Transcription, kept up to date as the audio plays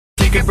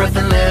take a breath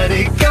and let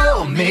it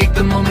go. Make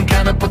the moment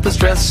count and put the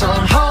stress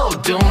on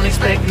hold. Don't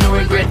expect no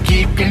regret,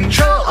 keep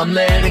control. I'm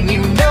letting you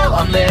know,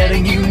 I'm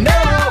letting you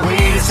know. Wait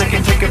a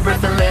second, take a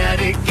breath and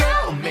let it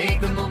go.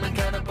 Make the moment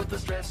count and put the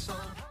stress on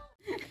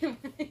hold.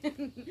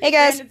 Hey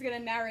guys. Brandon's gonna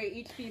narrate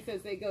each piece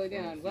as they go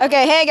down. Well,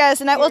 okay, hey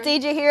guys, Night Wolf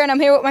DJ here, and I'm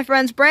here with my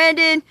friends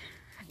Brandon,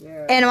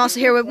 and I'm also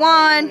here with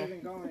Juan.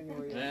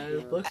 And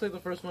it looks like the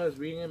first one is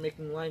reading and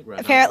making line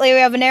graph. Apparently we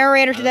have a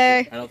narrator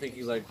today. I don't think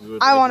he's like...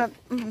 I want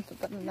to put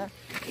that in there.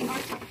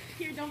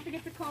 Here, don't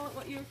forget to call it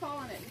what you were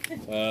calling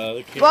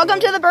it. Welcome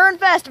to the Burn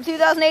Fest of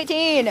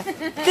 2018.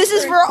 This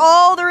is for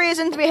all the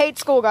reasons we hate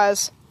school,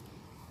 guys.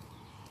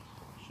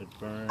 Should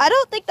burn. I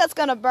don't think that's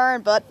gonna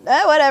burn, but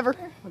whatever.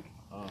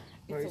 Oh.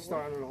 Well, he's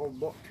starting with a whole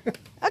book.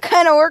 What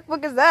kind of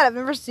workbook is that? I've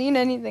never seen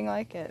anything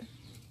like it.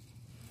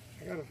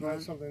 I gotta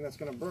find something that's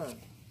gonna burn.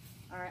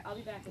 Alright, I'll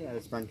be back. Yeah,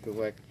 it's burned too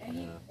quick.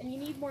 And you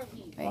need more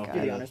leaves. Thank Do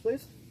the God. honors,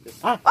 please.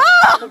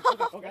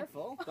 Oh!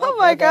 Careful. Oh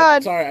my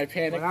God! Sorry, I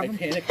panicked. I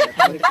panicked.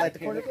 Light the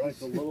corner, like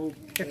a little.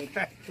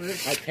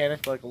 I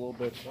panicked like a little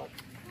bit. Oh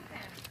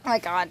my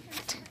God,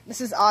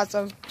 this is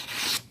awesome.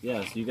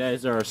 Yes, you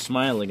guys are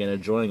smiling and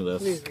enjoying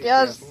this. Please be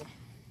Yes. careful.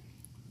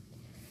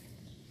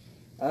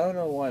 I don't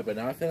know why, but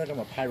now I feel like I'm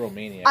a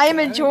pyromaniac. I am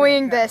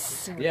enjoying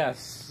this.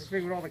 Yes. Just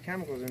figured all the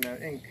chemicals in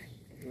that ink.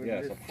 It would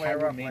Yes, a just flare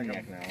up like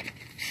pyromaniac now.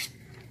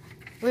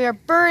 We are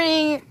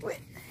burning.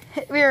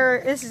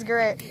 This is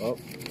great. Oh,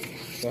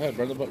 go ahead,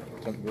 burn the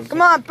book.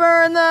 Come on,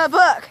 burn the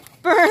book.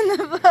 Burn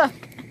the book.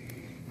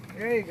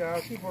 There you go.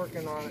 Keep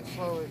working on it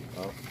slowly.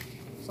 Oh.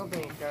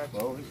 Something will catch.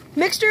 Oh,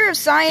 Mixture of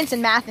science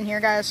and math in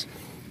here, guys.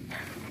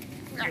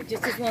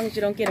 Just as long as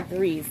you don't get a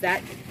breeze.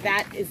 That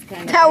is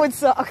kind of... That would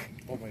suck.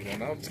 oh my God!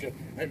 Now I'm scared.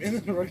 I'm in the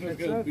direction it's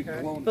gonna be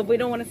okay. blown. But we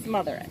don't want to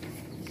smother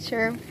it.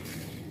 Sure.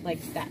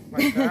 Like that.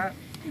 Like that.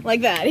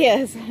 Like that,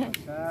 yes.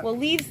 Like that. Well,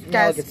 leaves...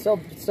 Guys. No,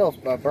 it's still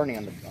burning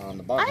on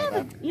the bottom. I have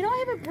of a, you know,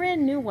 I have a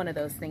brand new one of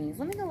those things.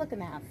 Let me go look in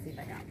the house, see if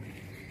I got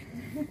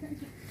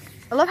one.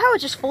 I love how it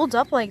just folds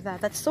up like that.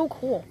 That's so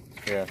cool.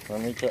 Yeah,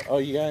 let me check. Oh,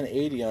 you got an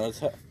 80 on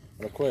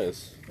the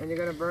quiz. And you're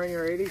gonna burn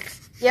your 80?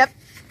 Yep.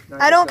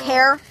 I don't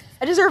care.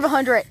 I deserve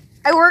 100.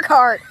 I work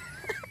hard.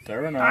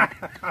 Fair enough.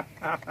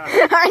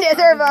 I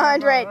deserve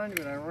 100.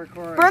 I work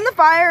hard. Burn the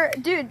fire,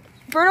 dude.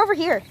 Burn over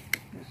here.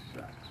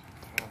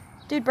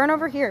 Dude, burn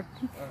over here.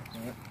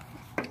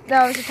 No,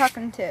 I was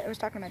talking to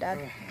my dad.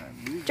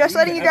 Just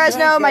letting you guys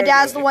know, my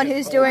dad's the one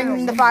who's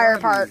doing the fire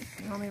part.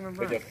 You don't even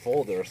Like burn. a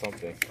folder or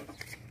something.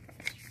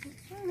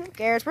 Who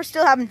cares? We're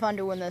still having fun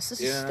doing this. This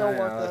is still that's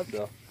worth it.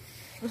 still-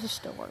 This is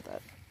still worth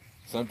it.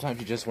 Sometimes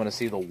you just want to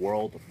see the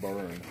world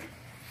burn.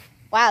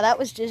 Wow, that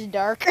was just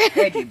dark.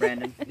 Edgy,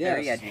 Brandon.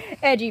 Very Yes. edgy.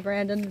 Edgy,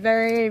 Brandon.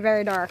 Very,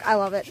 very dark. I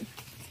love it.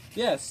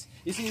 Yes.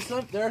 You see,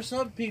 there are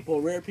some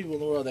people, rare people in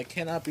the world that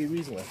cannot be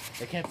reasoned.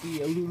 They can't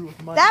be eluded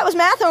with money. That was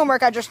math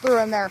homework I just threw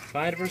in there.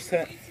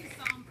 5%.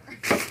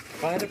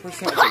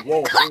 5%.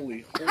 Whoa,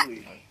 holy.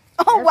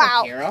 Oh,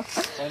 wow.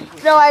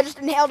 Kira. No, I just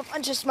inhaled a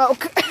bunch of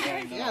smoke.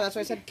 Yeah, that's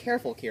why I said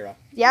careful, Kira.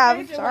 Yeah,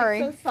 I'm Guys are,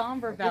 sorry. Like, so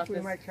somber about We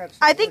this. might catch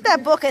I think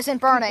that book isn't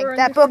burning. Burn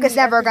That this book in is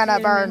the never gonna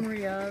effigy in burn.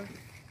 memory of-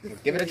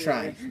 Give it a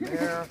try.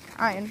 there.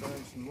 Iron. Burn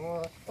some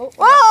more. Oh, that's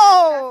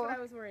Whoa! what I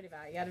was worried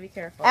about. You gotta be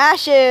careful.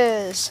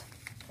 Ashes.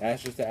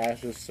 Ashes to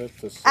ashes, soot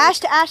to soot. Ash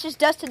to ashes,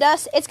 dust to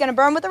dust. It's gonna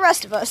burn with the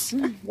rest of us.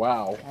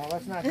 Wow. Oh,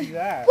 let's not do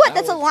that. What?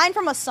 That's a line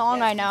from a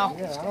song I know.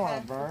 Yeah, I don't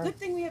want to burn. Good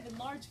thing we have a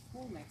large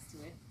pool next to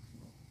it.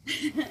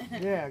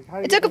 Yeah. how do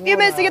you It took get a few water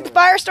minutes to out get the of it?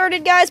 fire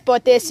started, guys,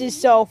 but this is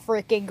so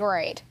freaking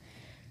great.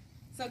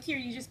 So,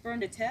 Kira, you just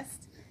burned a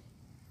test?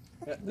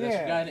 This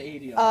Yeah. got an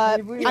 80 on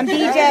it. I'm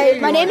DJ.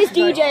 My name is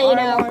DJ, you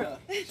know.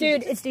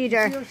 Dude, it's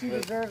DJ. She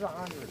deserves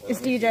 100. It's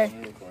DJ.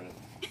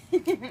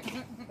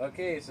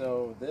 Okay,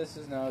 so this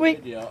is now a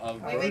Wait. video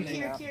of Wait, burning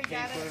Kira,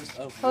 got it. papers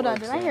of Hold on,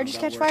 work did I hear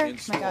just that catch were fire? in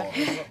Oh my God.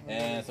 school.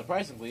 And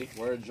surprisingly,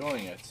 we're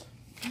enjoying it.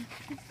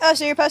 Oh,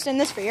 so you're posting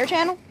this for your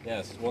channel?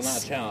 Yes, well,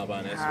 not a channel,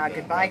 but on Instagram.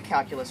 Goodbye,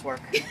 calculus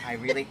work. I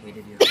really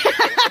hated you.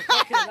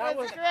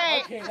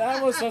 Okay,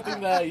 that was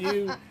something that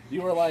you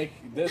were like,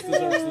 this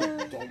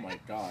deserves to, oh my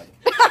God.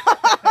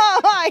 Oh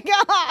my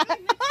God!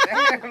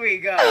 There we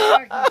go.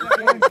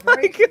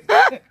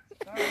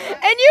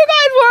 And you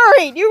guys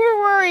worried. You were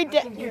worried.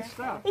 And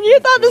you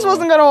thought this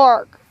wasn't gonna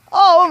work.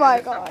 Oh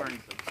my God!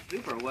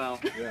 Super well.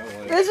 Yeah,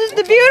 like, This is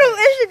the beautiful.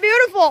 This is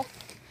beautiful.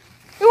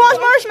 Who wants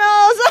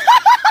marshmallows?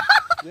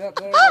 yep,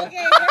 there Oh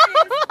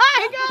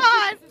my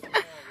God!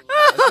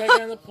 Gotta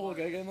get in the pool,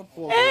 gotta get in the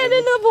pool. And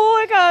in the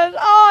pool, guys.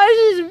 Oh, this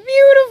is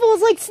beautiful.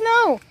 It's like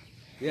snow,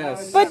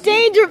 Yes. but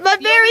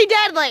but very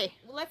deadly.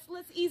 Let's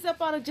ease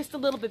up on it just a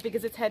little bit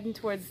because it's heading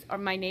towards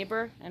my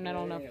neighbor, and I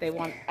don't know if they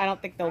want. I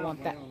don't think they'll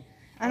want that.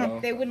 I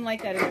don't. They wouldn't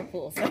like that in their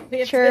pool. So we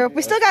have True.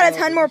 We still got a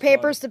ton more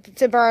papers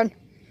to burn.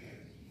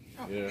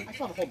 Yeah. I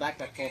saw the whole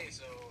backpack full.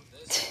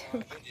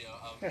 I'm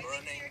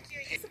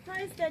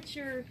surprised that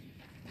your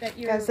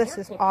Guys, this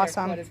is workbook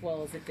awesome. went as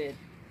well as it did.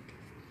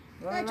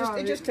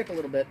 It just took a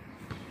little bit.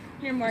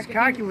 Here, Mark. This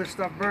calculus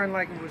stuff burned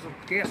like it was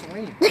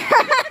gasoline.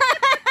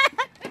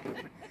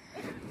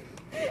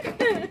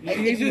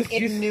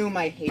 It knew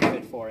my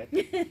hatred for it.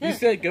 You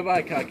said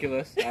goodbye,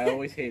 calculus. I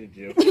always hated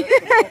you.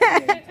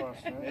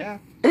 Yeah.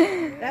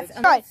 That's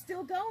Right. it's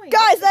still going.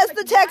 Guys, It's that's like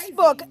the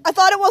textbook. rising. I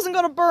thought it wasn't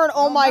gonna burn.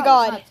 Oh my No,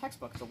 god. It's not a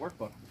textbook, it's a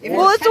workbook. If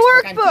Well, it's it's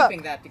a textbook, workbook. I'm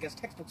keeping that because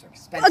textbooks are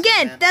expensive.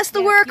 Again, man. that's the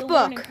Yeah, you'll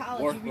learn in workbook.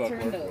 college, you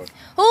return those.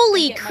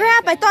 Holy Get money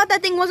crap, I back. thought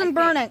that thing wasn't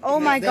burning. Oh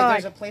my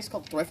There's a god. place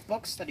called Thrift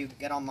Books that you can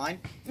get online.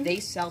 They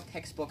sell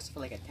textbooks for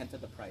like a tenth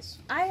of the price.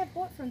 I have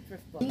bought from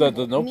thrift books. The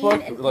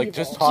notebook, like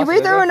just toss Should we it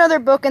in throw there. another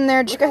book in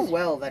there? Did you Look how guys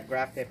well that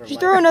graph paper did you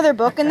lights. throw another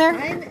book in there?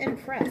 I'm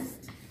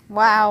impressed.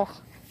 Wow.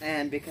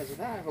 And because of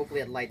that,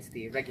 hopefully it lights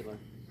the regular.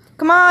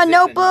 Come on,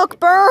 notebook,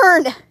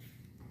 burn!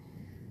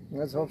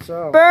 Let's hope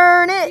so.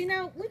 Burn You it!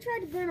 know, we tried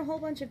to burn a whole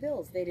bunch of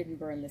bills. They didn't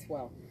burn this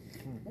well.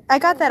 I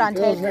got that on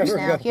Bills tape just never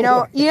now. go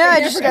I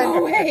just Never got.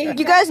 go away.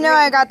 You guys know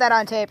I got that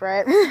on tape,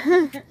 right?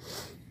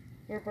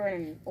 We're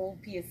burning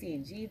old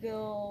PSC&G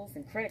bills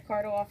and credit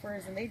card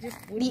offers, and they just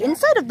would The not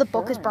inside of the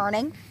book is burn.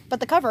 burning, but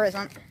the cover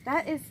isn't.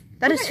 That is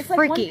That look is at it, it's like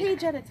one freaky.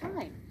 page at a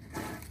time.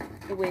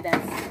 The way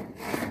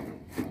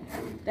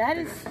that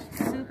is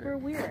super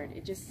weird.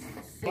 It just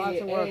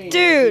Lots of work.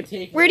 Dude,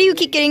 where do you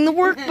keep getting the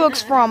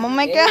workbooks from? Oh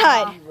my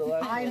god.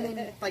 I'm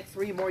in like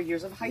 3 more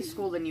years of high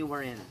school than you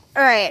were in.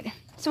 Alright.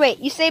 So wait,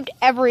 you saved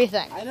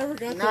everything. I never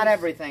got Not those-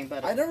 everything,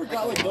 but I never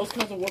got like those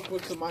kinds of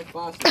workbooks in my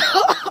class.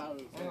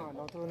 Hang on,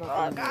 don't throw nothing.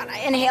 Oh god, I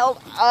inhaled.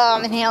 Oh,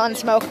 I'm inhaling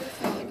smoke.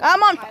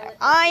 I'm on fire.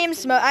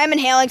 I'm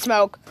inhaling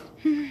smoke.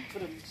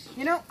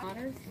 you know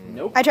honors.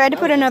 Nope. I tried to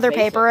put another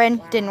paper in,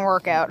 didn't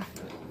work out.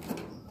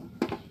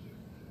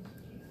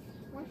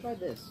 why try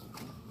this?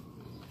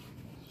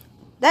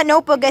 That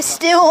notebook is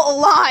still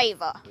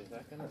alive.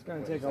 It's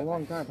gonna take a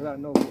long time for that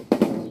notebook.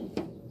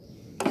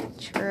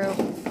 True.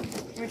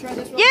 Can we try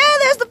this one? Yeah,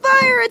 there's the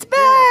fire. It's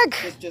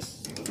back.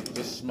 Just Just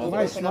You smother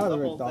might it. open up the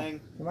smother whole it though.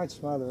 thing. You might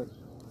smother it.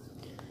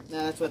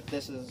 No, that's what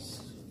this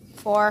is.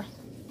 4.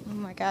 Oh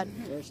my god.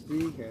 Just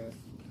the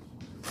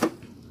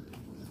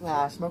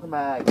Ah, smoking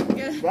bag.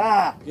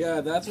 Ah.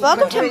 Yeah, that's what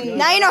Welcome to.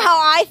 Now you know how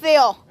I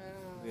feel.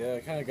 Yeah, I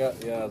kind of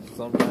got, yeah,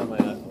 somehow my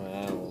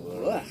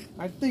animals are.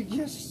 I think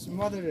you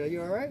smothered it.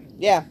 You alright?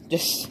 Yeah,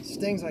 just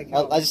Stings like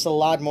hell. just a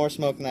lot more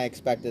smoke than I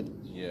expected.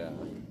 Yeah.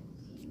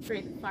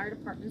 Great, the fire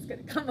department's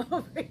gonna come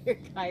over here,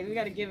 guys. We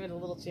gotta give it a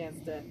little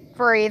chance to.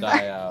 Breathe.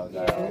 Die out, die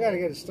We out. gotta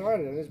get it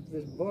started.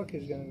 This book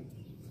is gonna.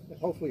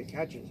 Hopefully it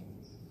catches.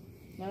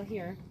 Not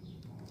here.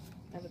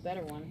 I have a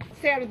better one.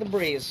 Stay out of the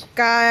breeze.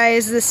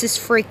 Guys, this is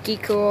freaky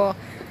cool.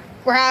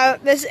 We're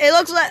out. This. It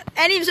looks like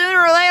any sooner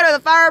or later the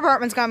fire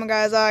department's coming,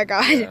 guys. Oh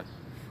god. Yeah.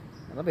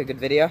 That'll be a good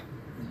video.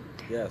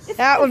 Yes.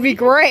 That would be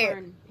great.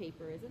 Burn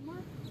paper, is it, Mark?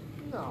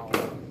 No.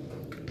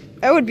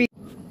 That would be.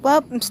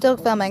 Well, I'm still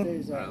filming.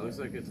 Stays Alright, out. looks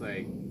like it's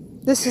like.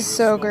 This is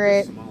so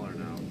great. Smaller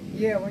now.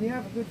 Yeah, when you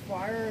have a good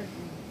fire,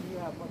 you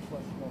have much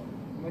less smoke.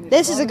 When you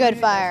This is a smother good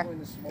it, fire.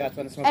 That's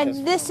when the smoke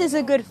And this is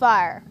a good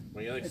fire.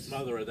 When you like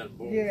smother it, then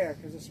boom. Yeah,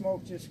 because the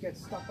smoke just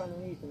gets stuck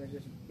underneath and it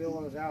just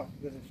billows out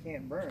because it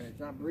can't burn. It's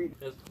not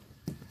breathing.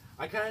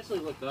 I kind of actually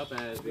looked up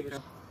at it because.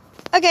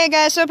 Okay,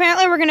 guys, so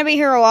apparently we're going to be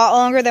here a lot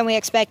longer than we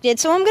expected,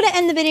 so I'm going to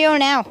end the video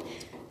now.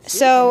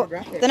 So,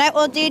 the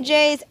Nightwell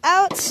DJ's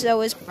out,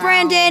 so is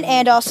Brandon,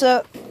 and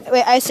also,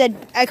 wait,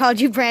 I called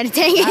you Brandon,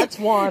 dang it. That's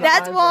one.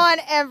 That's Juan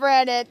and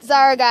Brandon.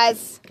 Sorry,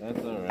 guys. That's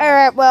alright.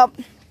 Alright, well,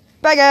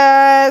 bye,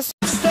 guys.